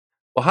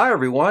Well, hi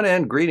everyone,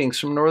 and greetings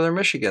from Northern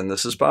Michigan.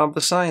 This is Bob the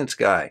Science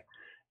Guy.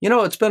 You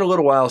know, it's been a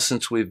little while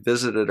since we've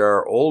visited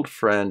our old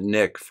friend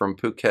Nick from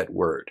Phuket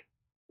Word.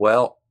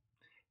 Well,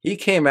 he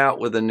came out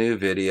with a new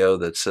video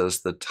that says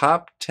the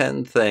top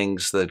 10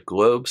 things that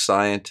globe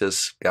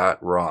scientists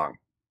got wrong.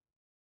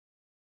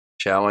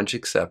 Challenge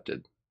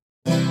accepted.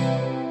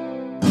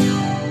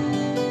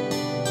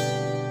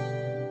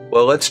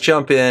 Well, let's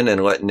jump in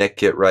and let Nick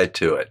get right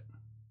to it.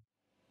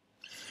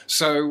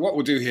 So what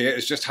we'll do here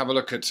is just have a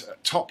look at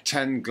top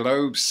 10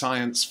 globe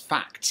science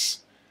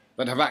facts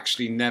that have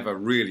actually never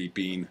really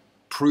been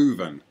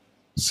proven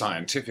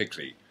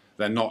scientifically.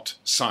 They're not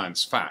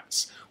science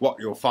facts. What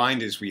you'll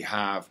find is we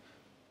have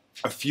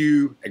a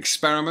few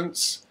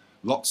experiments,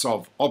 lots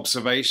of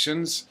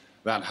observations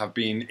that have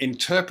been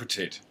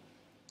interpreted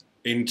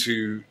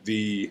into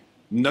the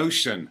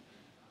notion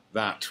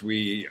that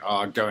we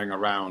are going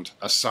around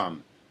a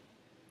sun,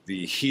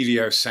 the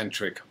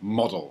heliocentric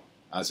model,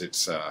 as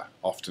it's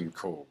often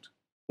called.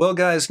 Well,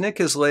 guys, Nick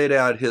has laid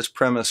out his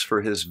premise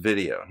for his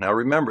video. Now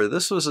remember,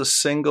 this was a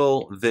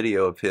single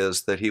video of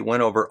his that he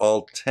went over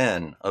all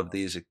 10 of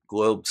these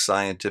globe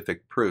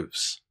scientific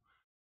proofs.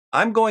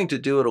 I'm going to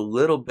do it a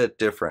little bit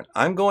different.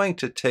 I'm going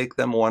to take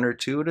them one or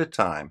two at a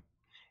time,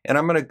 and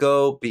I'm going to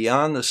go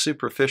beyond the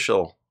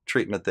superficial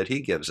treatment that he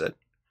gives it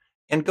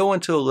and go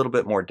into a little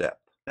bit more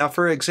depth. Now,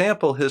 for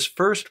example, his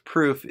first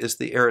proof is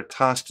the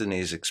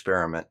Eratosthenes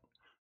experiment,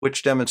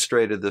 which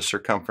demonstrated the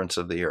circumference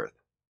of the Earth.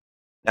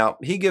 Now,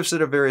 he gives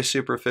it a very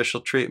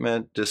superficial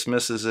treatment,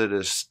 dismisses it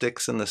as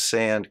sticks in the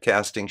sand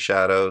casting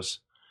shadows.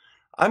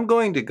 I'm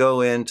going to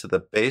go into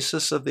the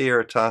basis of the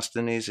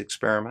Eratosthenes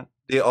experiment,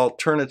 the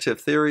alternative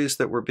theories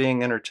that were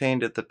being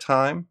entertained at the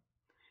time,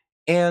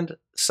 and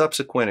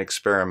subsequent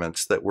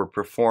experiments that were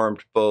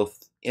performed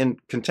both in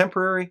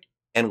contemporary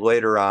and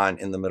later on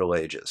in the Middle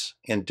Ages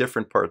in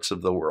different parts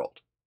of the world.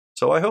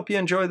 So I hope you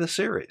enjoy the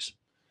series.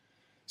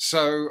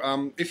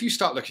 So if you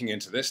start looking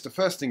into this, the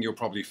first thing you'll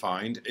probably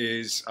find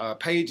is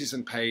pages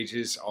and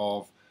pages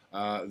of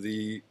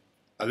the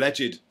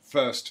alleged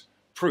first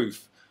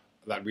proof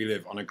that we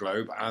live on a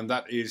globe, and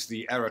that is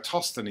the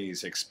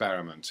Eratosthenes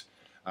experiment,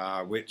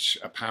 which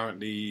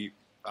apparently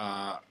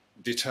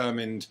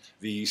determined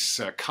the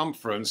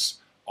circumference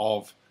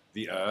of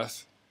the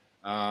Earth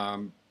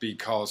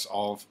because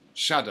of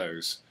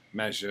shadows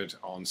measured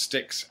on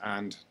sticks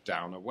and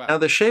down a well. Now,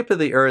 the shape of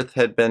the Earth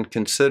had been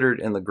considered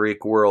in the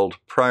Greek world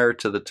prior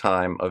to the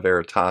time of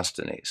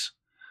Eratosthenes.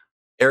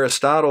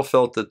 Aristotle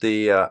felt that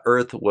the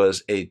Earth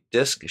was a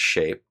disc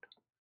shape.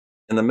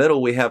 In the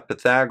middle, we have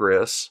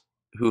Pythagoras,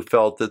 who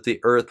felt that the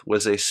Earth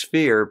was a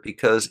sphere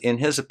because, in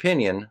his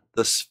opinion,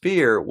 the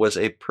sphere was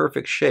a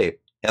perfect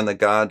shape, and the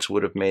gods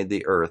would have made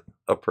the Earth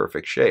a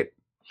perfect shape.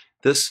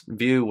 This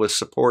view was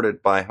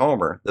supported by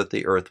Homer, that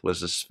the Earth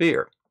was a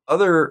sphere.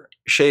 Other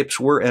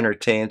shapes were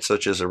entertained,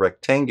 such as a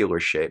rectangular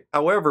shape.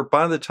 However,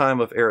 by the time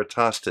of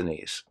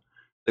Eratosthenes,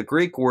 the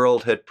Greek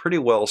world had pretty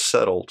well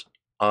settled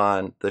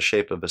on the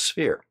shape of a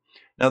sphere.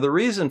 Now, the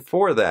reason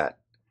for that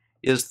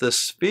is the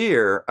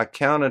sphere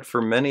accounted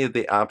for many of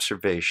the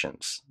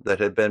observations that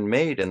had been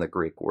made in the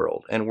Greek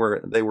world and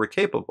they were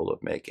capable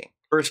of making.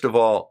 First of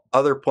all,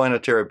 other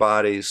planetary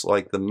bodies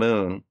like the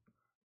moon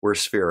were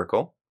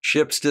spherical.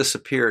 Ships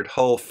disappeared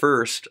hull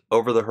first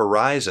over the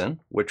horizon,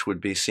 which would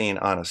be seen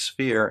on a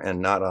sphere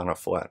and not on a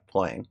flat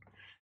plane.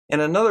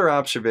 And another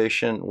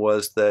observation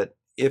was that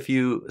if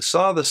you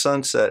saw the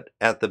sunset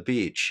at the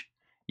beach,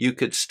 you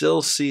could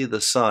still see the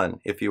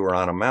sun if you were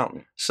on a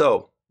mountain.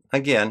 So,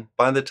 again,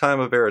 by the time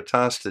of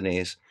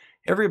Eratosthenes,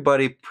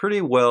 everybody pretty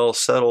well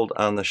settled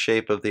on the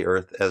shape of the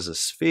Earth as a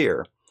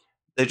sphere.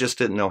 They just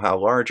didn't know how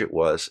large it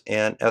was,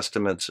 and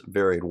estimates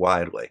varied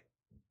widely.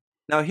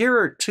 Now, here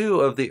are two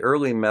of the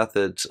early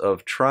methods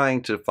of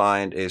trying to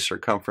find a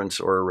circumference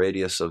or a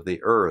radius of the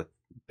Earth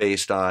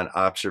based on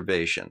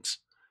observations.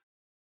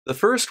 The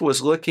first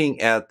was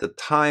looking at the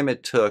time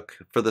it took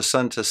for the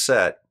sun to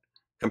set,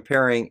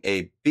 comparing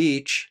a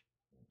beach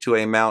to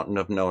a mountain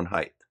of known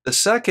height. The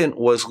second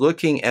was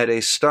looking at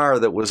a star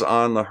that was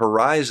on the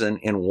horizon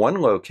in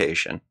one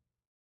location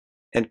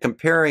and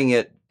comparing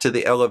it to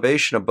the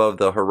elevation above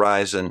the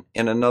horizon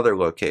in another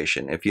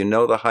location. If you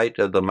know the height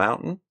of the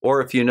mountain,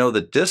 or if you know the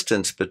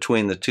distance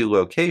between the two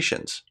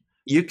locations,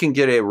 you can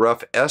get a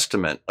rough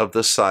estimate of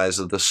the size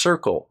of the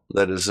circle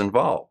that is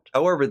involved.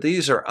 However,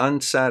 these are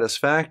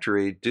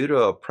unsatisfactory due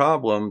to a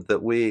problem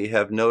that we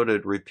have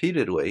noted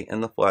repeatedly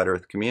in the flat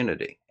Earth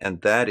community, and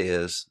that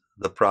is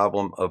the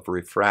problem of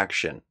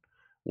refraction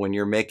when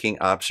you're making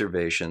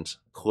observations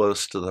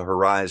close to the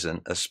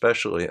horizon,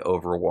 especially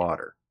over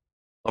water.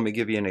 Let me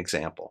give you an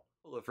example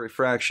of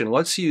refraction.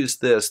 Let's use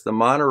this, the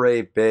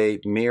Monterey Bay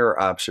mirror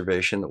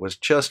observation that was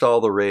just all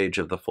the rage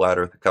of the flat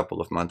Earth a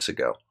couple of months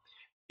ago.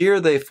 Here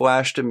they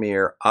flashed a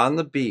mirror on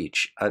the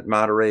beach at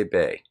Monterey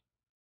Bay,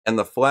 and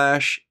the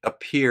flash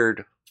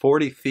appeared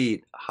 40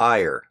 feet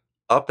higher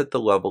up at the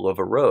level of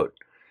a road.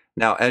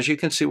 Now, as you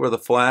can see where the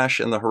flash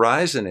and the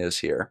horizon is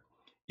here,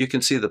 you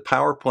can see the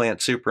power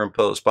plant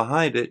superimposed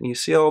behind it, and you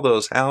see all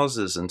those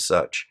houses and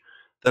such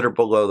that are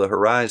below the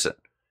horizon.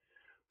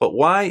 But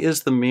why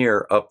is the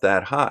mirror up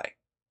that high?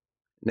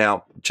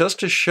 Now, just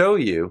to show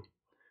you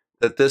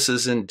that this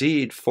is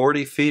indeed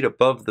 40 feet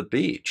above the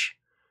beach,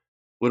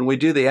 when we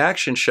do the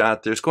action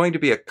shot, there's going to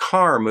be a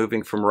car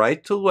moving from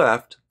right to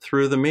left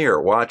through the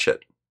mirror. Watch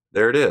it.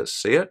 There it is.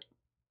 See it?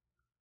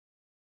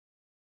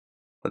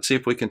 Let's see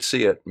if we can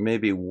see it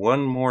maybe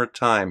one more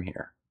time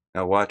here.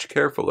 Now watch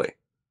carefully.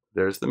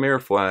 There's the mirror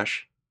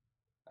flash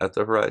at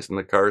the horizon.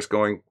 The car is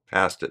going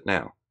past it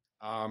now.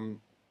 And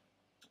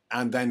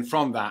then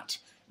from that,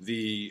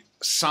 the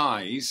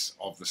size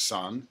of the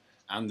sun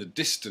and the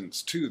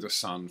distance to the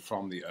sun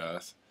from the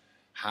Earth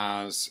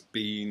has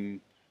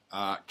been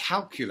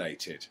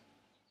calculated.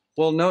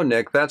 Well, no,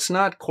 Nick, that's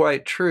not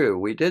quite true.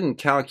 We didn't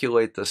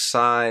calculate the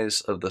size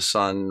of the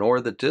sun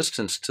nor the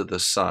distance to the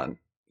sun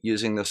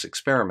using this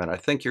experiment. I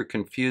think you're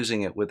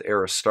confusing it with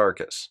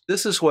Aristarchus.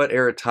 This is what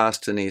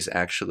Eratosthenes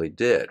actually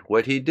did.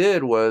 What he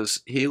did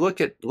was he looked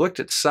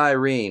at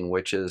Cyrene,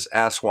 which is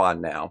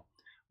Aswan now,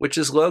 which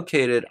is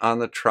located on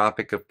the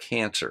Tropic of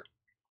Cancer.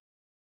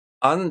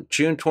 On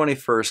June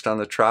 21st, on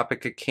the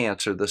Tropic of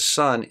Cancer, the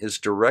sun is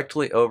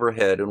directly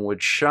overhead and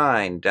would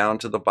shine down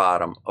to the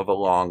bottom of a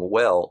long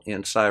well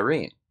in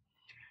Cyrene.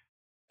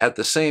 At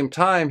the same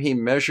time, he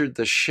measured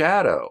the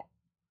shadow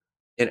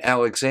in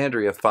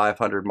Alexandria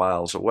 500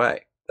 miles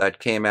away. That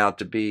came out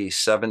to be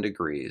 7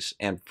 degrees,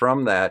 and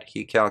from that,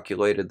 he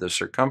calculated the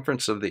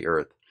circumference of the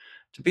Earth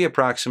to be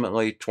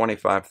approximately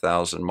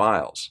 25,000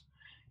 miles.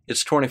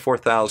 It's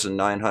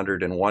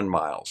 24,901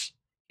 miles.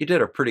 He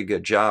did a pretty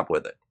good job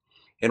with it.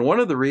 And one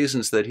of the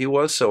reasons that he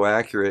was so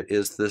accurate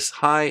is this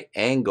high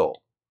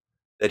angle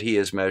that he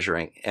is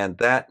measuring, and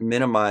that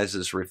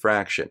minimizes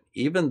refraction.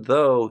 Even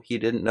though he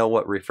didn't know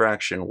what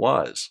refraction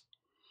was,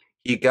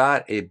 he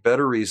got a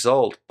better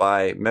result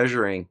by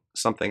measuring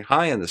something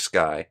high in the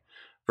sky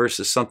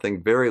versus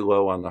something very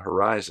low on the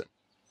horizon.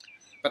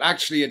 But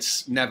actually,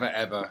 it's never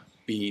ever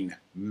been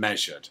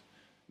measured.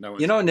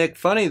 You know, Nick,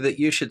 funny that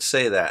you should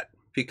say that,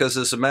 because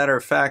as a matter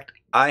of fact,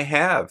 I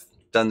have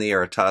done the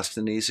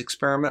Eratosthenes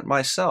experiment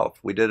myself.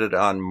 We did it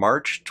on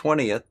March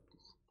 20th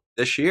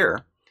this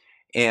year,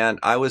 and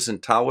I was in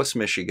Tawas,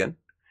 Michigan,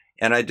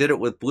 and I did it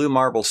with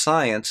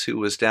BlueMarbleScience, who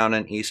was down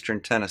in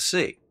eastern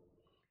Tennessee.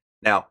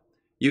 Now,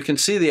 you can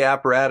see the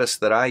apparatus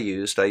that I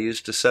used. I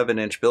used a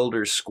 7-inch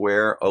builder's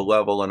square, a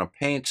level, and a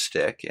paint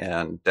stick,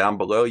 and down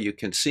below you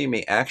can see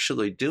me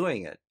actually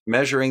doing it,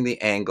 measuring the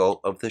angle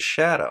of the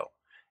shadow.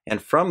 And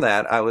from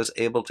that, I was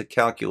able to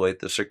calculate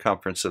the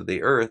circumference of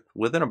the Earth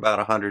within about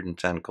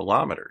 110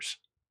 kilometers.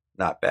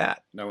 Not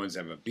bad. No one's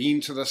ever been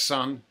to the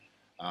sun,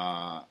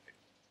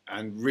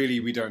 and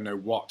really we don't know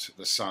what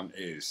the sun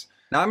is.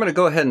 Now I'm going to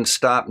go ahead and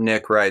stop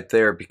Nick right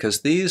there,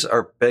 because these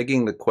are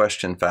begging the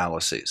question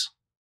fallacies.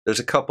 There's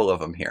a couple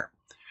of them here.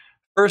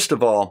 First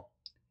of all,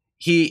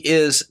 he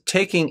is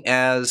taking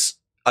as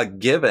a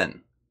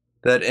given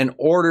that in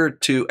order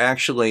to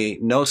actually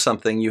know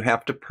something, you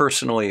have to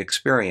personally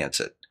experience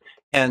it.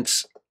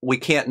 Hence, we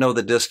can't know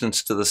the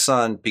distance to the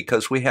sun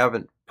because we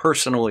haven't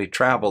personally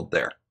traveled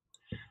there.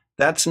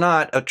 That's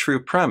not a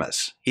true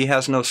premise. He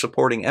has no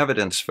supporting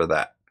evidence for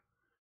that.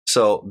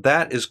 So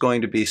that is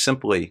going to be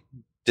simply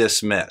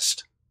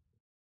dismissed.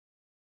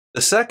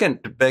 The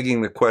second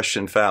begging the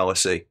question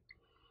fallacy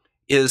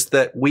is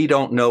that we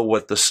don't know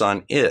what the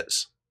sun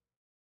is.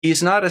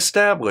 He's not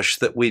established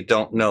that we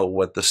don't know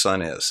what the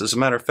sun is. As a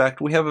matter of fact,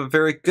 we have a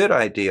very good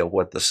idea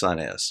what the sun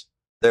is.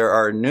 There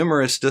are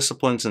numerous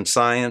disciplines in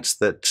science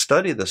that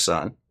study the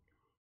sun,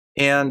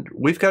 and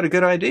we've got a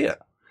good idea.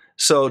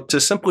 So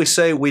to simply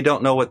say we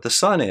don't know what the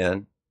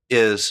sun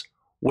is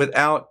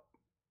without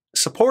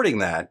supporting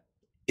that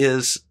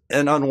is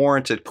an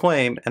unwarranted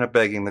claim and a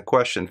begging the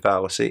question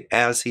fallacy,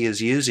 as he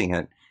is using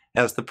it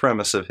as the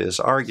premise of his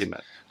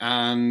argument.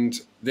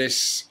 And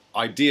this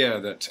idea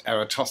that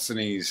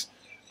Eratosthenes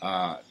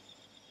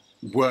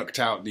worked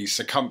out the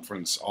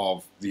circumference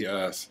of the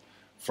Earth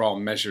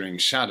from measuring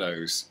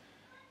shadows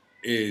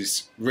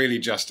is really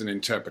just an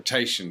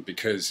interpretation,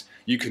 because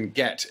you can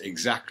get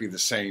exactly the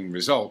same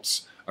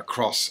results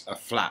across a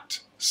flat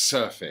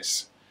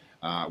surface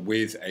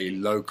with a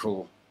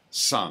local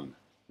sun.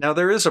 Now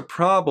there is a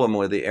problem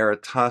with the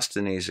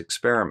Eratosthenes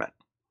experiment.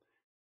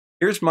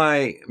 Here's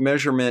my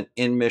measurement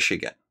in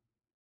Michigan.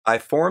 I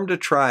formed a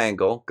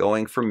triangle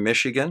going from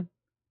Michigan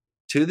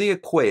to the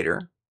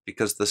equator,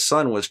 because the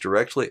sun was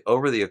directly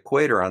over the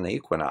equator on the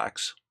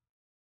equinox,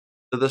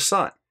 to the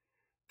sun.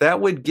 That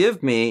would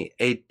give me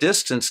a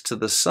distance to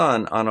the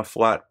sun on a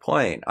flat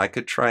plane. I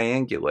could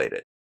triangulate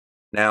it.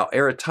 Now,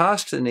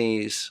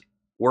 Eratosthenes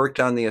worked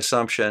on the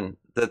assumption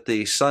that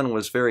the sun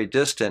was very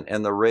distant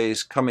and the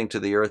rays coming to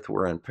the Earth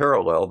were in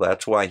parallel.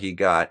 That's why he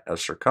got a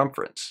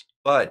circumference.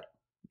 But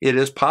it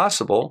is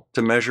possible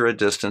to measure a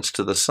distance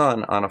to the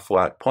sun on a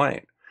flat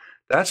plane.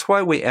 That's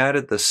why we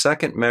added the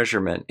second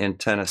measurement in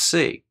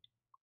Tennessee,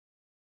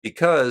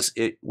 because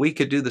we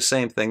could do the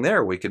same thing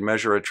there. We could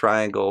measure a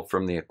triangle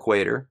from the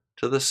equator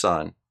to the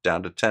sun,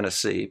 down to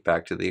Tennessee,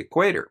 back to the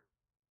equator.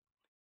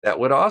 That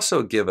would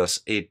also give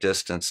us a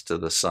distance to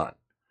the sun.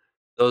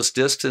 Those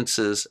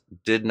distances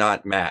did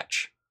not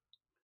match.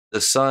 The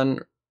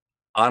sun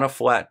on a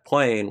flat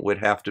plane would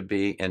have to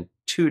be in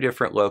 2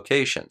 different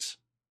locations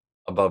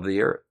above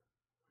the Earth.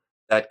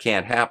 That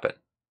can't happen.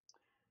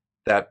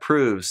 That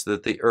proves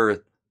that the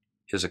Earth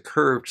is a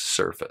curved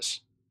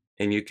surface,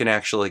 and you can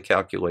actually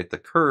calculate the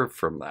curve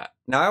from that.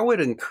 Now, I would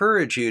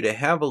encourage you to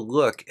have a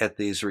look at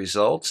these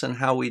results and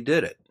how we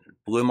did it.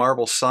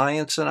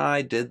 BlueMarbleScience and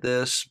I did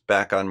this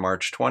back on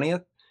March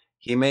 20th.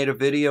 He made a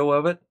video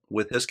of it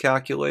with his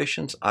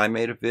calculations. I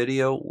made a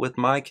video with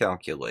my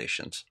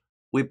calculations.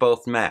 We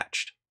both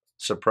matched.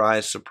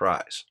 Surprise,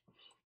 surprise.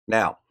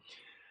 Now,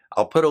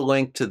 I'll put a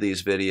link to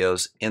these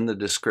videos in the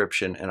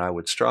description, and I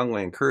would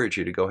strongly encourage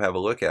you to go have a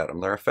look at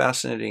them. They're a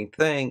fascinating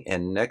thing,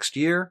 and next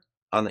year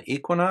on the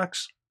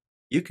equinox,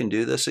 you can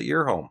do this at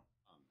your home.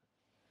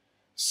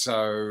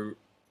 So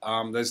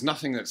there's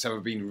nothing that's ever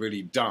been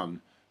really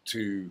done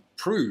to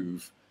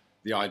prove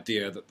the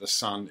idea that the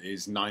sun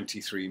is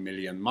 93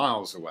 million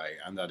miles away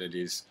and that it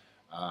is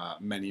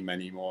many,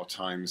 many more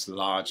times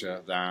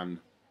larger than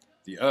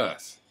the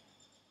Earth.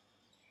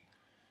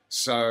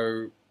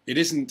 So it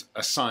isn't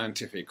a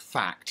scientific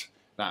fact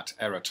that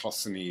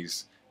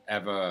Eratosthenes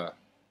ever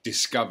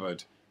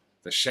discovered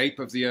the shape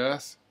of the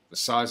Earth, the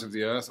size of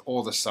the Earth,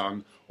 or the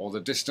sun, or the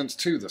distance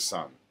to the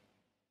sun.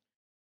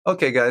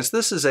 Okay, guys,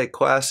 this is a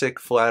classic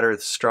flat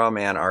Earth straw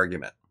man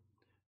argument.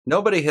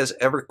 Nobody has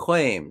ever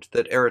claimed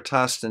that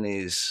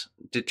Eratosthenes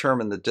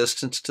determined the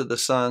distance to the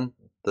sun,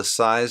 the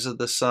size of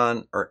the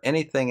sun, or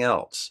anything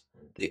else.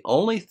 The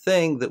only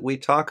thing that we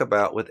talk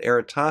about with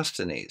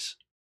Eratosthenes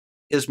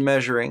is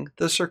measuring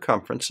the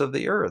circumference of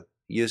the Earth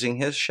using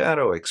his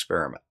shadow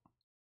experiment.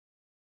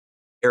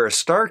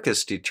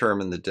 Aristarchus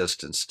determined the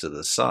distance to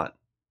the sun.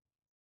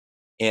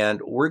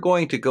 And we're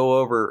going to go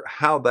over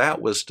how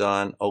that was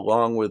done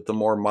along with the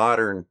more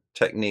modern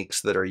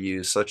techniques that are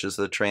used, such as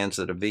the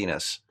transit of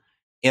Venus,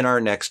 in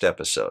our next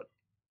episode.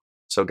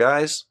 So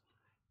guys,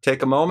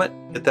 take a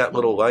moment, hit that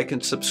little like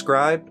and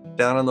subscribe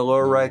down in the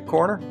lower right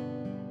corner.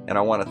 And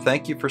I want to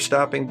thank you for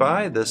stopping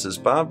by. This is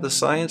Bob the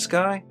Science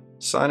Guy,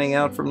 signing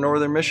out from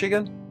Northern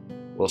Michigan.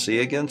 We'll see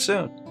you again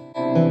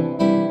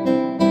soon.